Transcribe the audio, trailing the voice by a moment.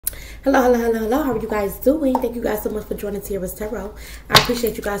Hello. How are you guys doing? Thank you guys so much for joining Tiara's Tarot. I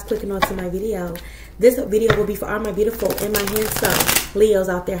appreciate you guys clicking onto my video. This video will be for all my beautiful and my handsome Leos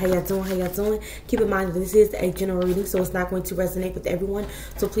out there. How y'all doing? Keep in mind that this is a general reading, so it's not going to resonate with everyone.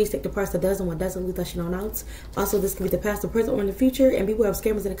 So please take the parts that does and what doesn't, leave that shit on out. Also, this can be the past, the present, or in the future. And beware of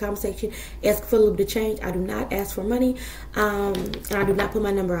scammers in the comment section. Ask for a little bit of change. I do not ask for money. And I do not put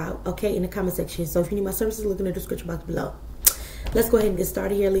my number out, okay, in the comment section. So if you need my services, look in the description box below. Let's go ahead and get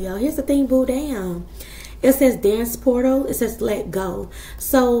started here, Leo. Here's the thing, boo, damn. It says dance portal. It says let go.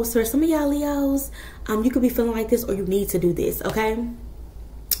 So for some of y'all Leos, you could be feeling like this, or you need to do this, okay?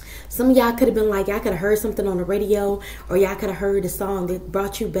 Some of y'all could have been like, y'all could have heard something on the radio, or y'all could have heard a song that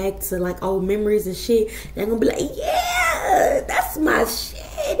brought you back to like old memories and shit. They're gonna be like, yeah, that's my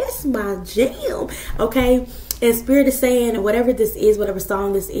shit. That's my jam, okay? And Spirit is saying, whatever this is, whatever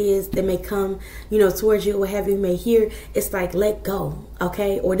song this is that may come, you know, towards you, or whatever you may hear, it's like, let go,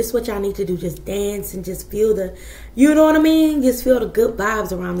 okay? Or this is what y'all need to do, just dance and just feel the, you know what I mean? Just feel the good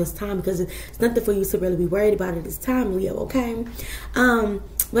vibes around this time, because it's nothing for you to really be worried about at this time, Leo, okay?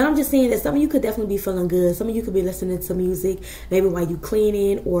 But I'm just saying that some of you could definitely be feeling good. Some of you could be listening to music, maybe while you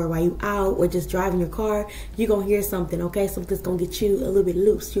cleaning, or while you out, or just driving your car. You're going to hear something, okay? Something's going to get you a little bit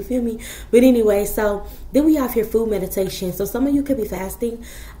loose. You feel me? But anyway, so then we have here food meditation. So some of you could be fasting.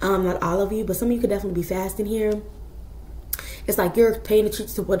 Not all of you, but some of you could definitely be fasting here. It's like you're paying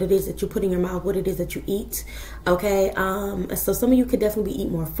attention to what it is that you put in your mouth, what it is that you eat, okay? So some of you could definitely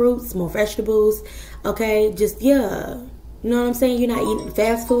eat more fruits, more vegetables, okay? Just, yeah. You know what I'm saying? You're not eating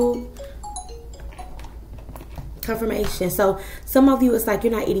fast food. Confirmation. So some of you, it's like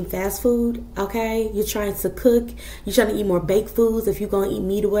you're not eating fast food, okay? You're trying to cook. You're trying to eat more baked foods if you're going to eat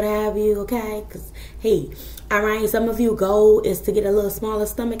meat or what have you, okay? Because, hey, all right, some of you goal is to get a little smaller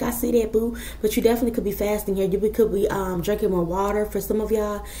stomach. I see that, boo. But you definitely could be fasting here. You could be drinking more water for some of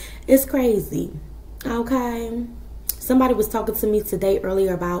y'all. It's crazy, okay? Somebody was talking to me today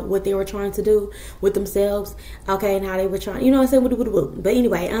earlier about what they were trying to do with themselves, okay, and how they were trying, you know what I'm saying? But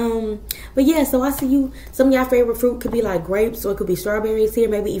anyway, but yeah, so I see you, some of y'all favorite fruit could be like grapes, or it could be strawberries here,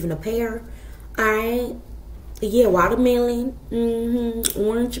 maybe even a pear, all right? Yeah, watermelon,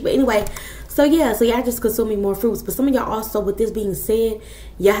 orange, but anyway, so yeah, so y'all just consuming more fruits. But some of y'all also, with this being said,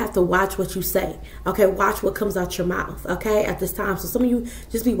 y'all have to watch what you say, okay? Watch what comes out your mouth, okay, at this time. So some of you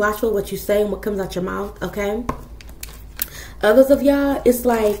just be watchful what you say and what comes out your mouth, okay? Others of y'all, it's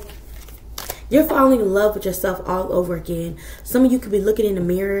like you're falling in love with yourself all over again. Some of you could be looking in the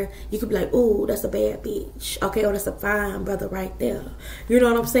mirror. You could be like, oh, that's a bad bitch. Okay, oh, that's a fine brother right there. You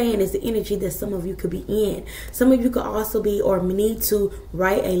know what I'm saying? It's the energy that some of you could be in. Some of you could also be, or need to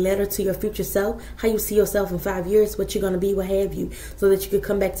write a letter to your future self. How you see yourself in 5 years, what you're going to be, what have you. So that you could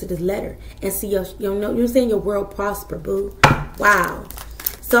come back to this letter and see your, you know what I'm saying, your world prosper, boo. Wow.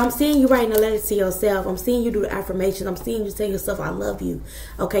 So I'm seeing you writing a letter to yourself. I'm seeing you do the affirmations. I'm seeing you tell yourself, I love you.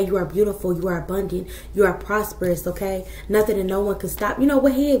 Okay, you are beautiful. You are abundant. You are prosperous, okay? Nothing and no one can stop. You know,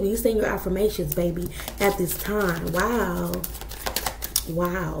 what have you saying your affirmations, baby, at this time. Wow.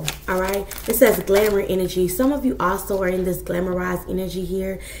 Wow. All right. It says glamour energy. Some of you also are in this glamorized energy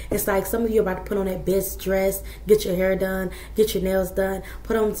here. It's like some of you are about to put on that best dress, get your hair done, get your nails done,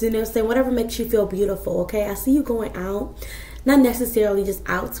 put on, you know what I'm saying, whatever makes you feel beautiful, okay? I see you going out. Not necessarily just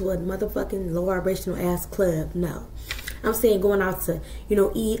out to a motherfucking low vibrational ass club. No. I'm saying going out to, you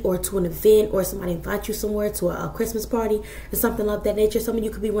know, eat, or to an event, or somebody invite you somewhere to a Christmas party or something of that nature. Some of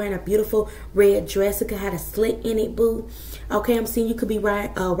you could be wearing a beautiful red dress. It could have a slit in it, boo. Okay, I'm seeing you could be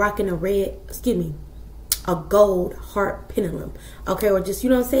rocking a gold heart pendulum. Okay, or just,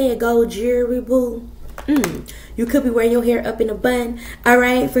 you know what I'm saying, gold jewelry, boo. You could be wearing your hair up in a bun. All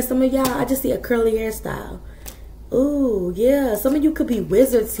right, for some of y'all, I just see a curly hairstyle. Ooh, yeah. Some of you could be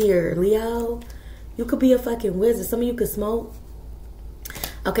wizards here, Leo. You could be a fucking wizard. Some of you could smoke.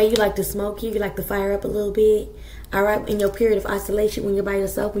 Okay, you like to smoke here. You like to fire up a little bit. All right, in your period of isolation, when you're by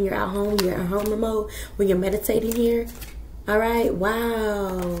yourself, when you're at home, you're at home mode, when you're meditating here. All right,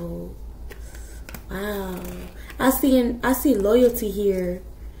 wow. Wow. I see loyalty here.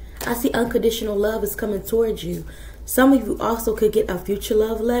 I see unconditional love is coming towards you. Some of you also could get a future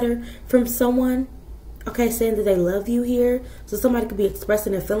love letter from someone. Okay, saying that they love you here. So somebody could be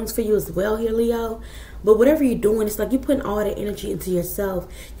expressing their feelings for you as well here, Leo. But whatever you're doing, it's like you're putting all that energy into yourself.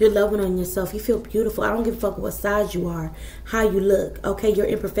 You're loving on yourself. You feel beautiful. I don't give a fuck what size you are, how you look. Okay, your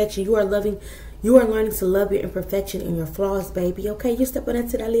imperfection. You are learning to love your imperfection and your flaws, baby. Okay, you're stepping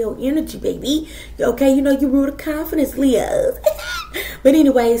into that Leo energy, baby. Okay, you know you rule the confidence, Leo. But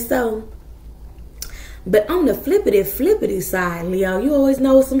anyway, so... But on the flippity side, Leo, you always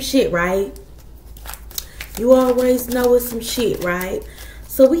know some shit, right? You always know it's some shit, right?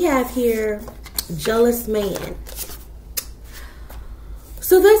 So we have here jealous man.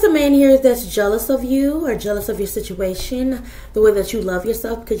 So there's a man here that's jealous of you or jealous of your situation, the way that you love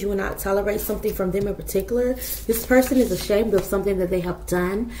yourself, because you will not tolerate something from them in particular. This person is ashamed of something that they have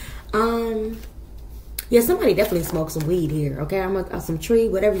done. Yeah, somebody definitely smoked some weed here, okay? Some tree,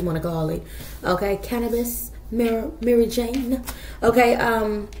 whatever you want to call it, okay? Cannabis, Mary Jane, okay?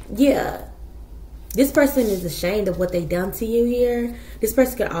 Yeah. This person is ashamed of what they done to you here. This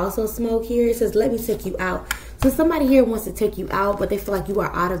person can also smoke here. It says, let me take you out. So somebody here wants to take you out, but they feel like you are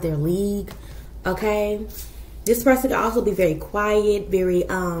out of their league, okay? This person can also be very quiet, very,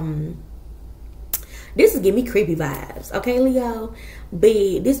 this is giving me creepy vibes, okay, Leo?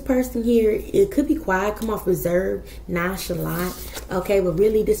 But this person here, it could be quiet, come off reserved, nonchalant, okay? But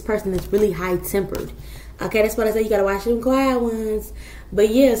really, this person is really high-tempered. Okay, that's what I say. You gotta watch them quiet ones. But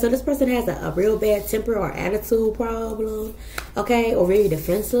yeah, so this person has a real bad temper or attitude problem, okay, or very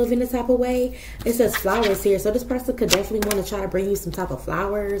defensive in this type of way. It says flowers here, so this person could definitely want to try to bring you some type of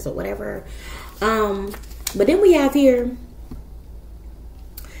flowers or whatever. But then we have here,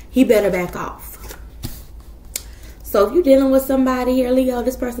 he better back off. So if you're dealing with somebody here, Leo,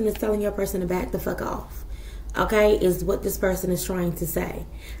 this person is telling your person to back the fuck off. Okay, is what this person is trying to say.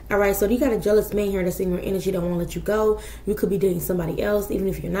 All right, so you got a jealous man here that's in your energy, don't want to let you go. You could be dating somebody else, even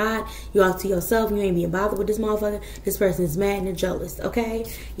if you're not. You're out to yourself, you ain't being bothered with this motherfucker. This person is mad and they're jealous, okay?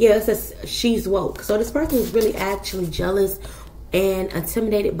 Yeah, it says she's woke. So this person is really actually jealous and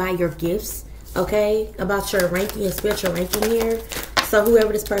intimidated by your gifts, okay? About your ranking, your spiritual ranking here. So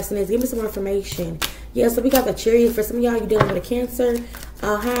whoever this person is, give me some more information. Yeah, so we got the Chariot. For some of y'all, you're dealing with a Cancer.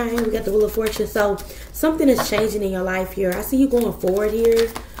 Hi, we got the Wheel of Fortune. So something is changing in your life here. I see you going forward here.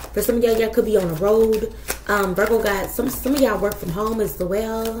 For some of y'all, y'all could be on the road. Virgo got some of y'all work from home as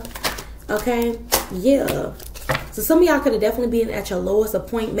well. Okay, yeah. So some of y'all could have definitely been at your lowest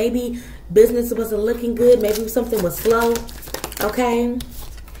point. Maybe business wasn't looking good. Maybe something was slow. Okay,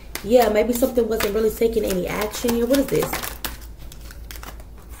 yeah. Maybe something wasn't really taking any action here. What is this?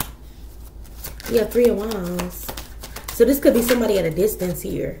 Yeah, 3 of Wands. So this could be somebody at a distance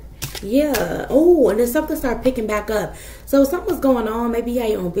here. Yeah. Oh, and then something started picking back up. So something's going on. Maybe you had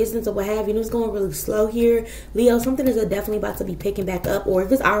your own business or what have you. It's going really slow here. Leo, something is definitely about to be picking back up. Or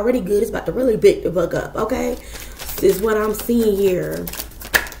if it's already good, it's about to really pick the fuck up. Okay? This is what I'm seeing here.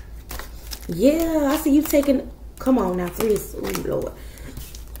 Yeah, I see you taking... Come on now. 3 of... Oh, Lord.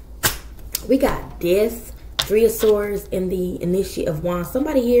 We got Death, 3 of Swords, and the Initiate of Wands.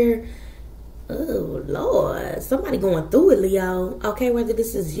 Somebody here... Oh, Lord. Somebody going through it, Leo. Okay, whether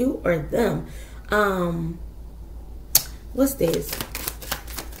this is you or them. What's this?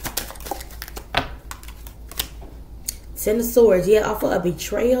 10 of Swords. Yeah, off of a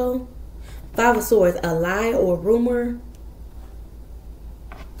betrayal. 5 of Swords. A lie or a rumor.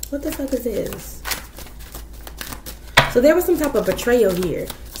 What the fuck is this? So there was some type of betrayal here.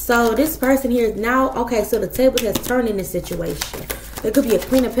 So this person here is now... Okay, so the table has turned in this situation. There could be a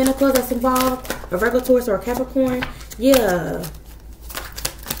Queen of Pentacles that's involved, a Virgo, Taurus, or a Capricorn. Yeah.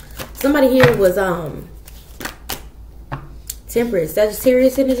 Somebody here was Temperance,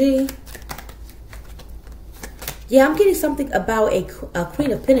 Sagittarius energy. Yeah, I'm getting something about a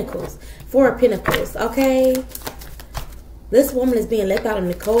Queen of Pentacles, 4 of Pentacles, okay? This woman is being left out in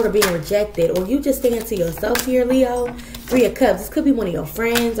the cold or being rejected, or you just stand to yourself here, Leo. 3 of Cups. This could be one of your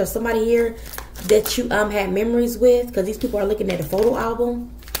friends or somebody here that you had memories with, because these people are looking at a photo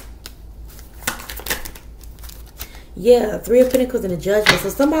album. Yeah, 3 of Pentacles and a Judgment. So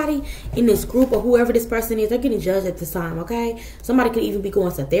somebody in this group or whoever this person is, they're getting judged at this time, okay? Somebody could even be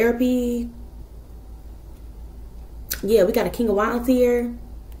going to therapy. Yeah, we got a King of Wands here.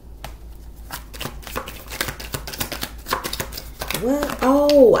 What?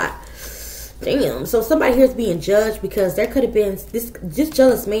 Oh, damn. So somebody here is being judged because there could have been this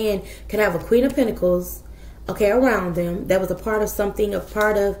jealous man could have a Queen of Pentacles, okay, around them that was a part of something, a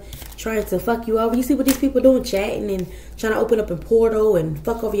part of trying to fuck you over. You see what these people doing, chatting and trying to open up a portal and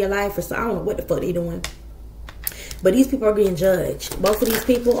fuck over your life or so. I don't know what the fuck they doing, but these people are being judged. Both of these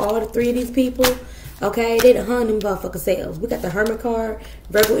people, all the 3 of these people, okay, they done hung them motherfucking selves. We got the Hermit card,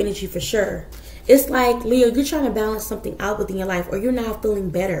 Virgo energy for sure. It's like, Leo, you're trying to balance something out within your life, or you're not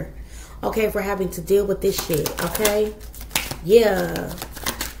feeling better, okay, for having to deal with this shit, okay? Yeah.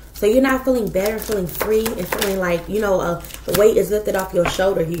 So you're not feeling better, feeling free, and feeling like, you know, a weight is lifted off your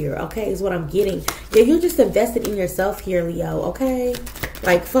shoulder here, okay, is what I'm getting. Yeah, you're just invested in yourself here, Leo, okay?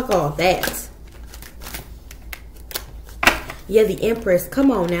 Like, fuck all that. Yeah, the Empress.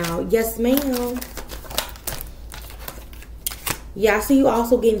 Come on now. Yes, ma'am. Yeah, I see you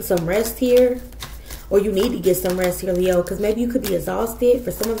also getting some rest here. or you need to get some rest here, Leo, because maybe you could be exhausted for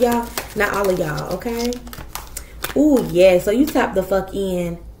some of y'all, not all of y'all, okay? Ooh, yeah, so you tapped the fuck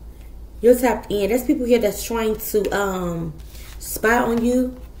in. You're tapped in. There's people here that's trying to spy on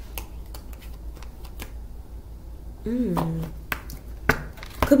you.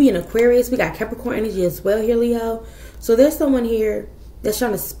 Could be an Aquarius. We got Capricorn energy as well here, Leo. So there's someone here that's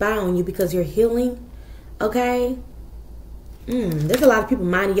trying to spy on you because you're healing, okay? There's a lot of people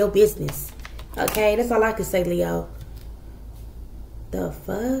minding your business, okay? That's all I can say, Leo. The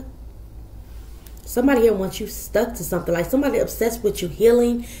fuck? Somebody here wants you stuck to something. Like somebody obsessed with you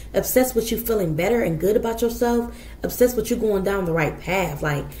healing, obsessed with you feeling better and good about yourself, obsessed with you going down the right path.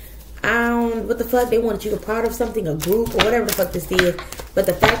 Like, what the fuck? They wanted you a part of something, a group, or whatever the fuck this is. But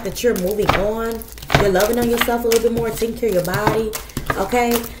the fact that you're moving on, you're loving on yourself a little bit more, taking care of your body,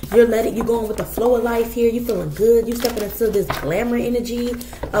 okay? You're going with the flow of life here. You're feeling good. You're stepping into this glamour energy,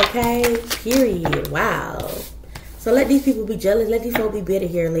 okay? Period. Wow. So let these people be jealous. Let these people be bitter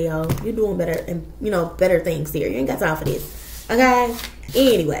here, Leo. You're doing better and, better things here. You ain't got time for this, okay?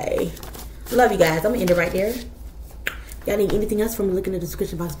 Anyway, love you guys. I'm going to end it right there. Y'all need anything else from me, look in the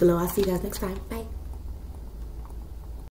description box below. I'll see you guys next time. Bye.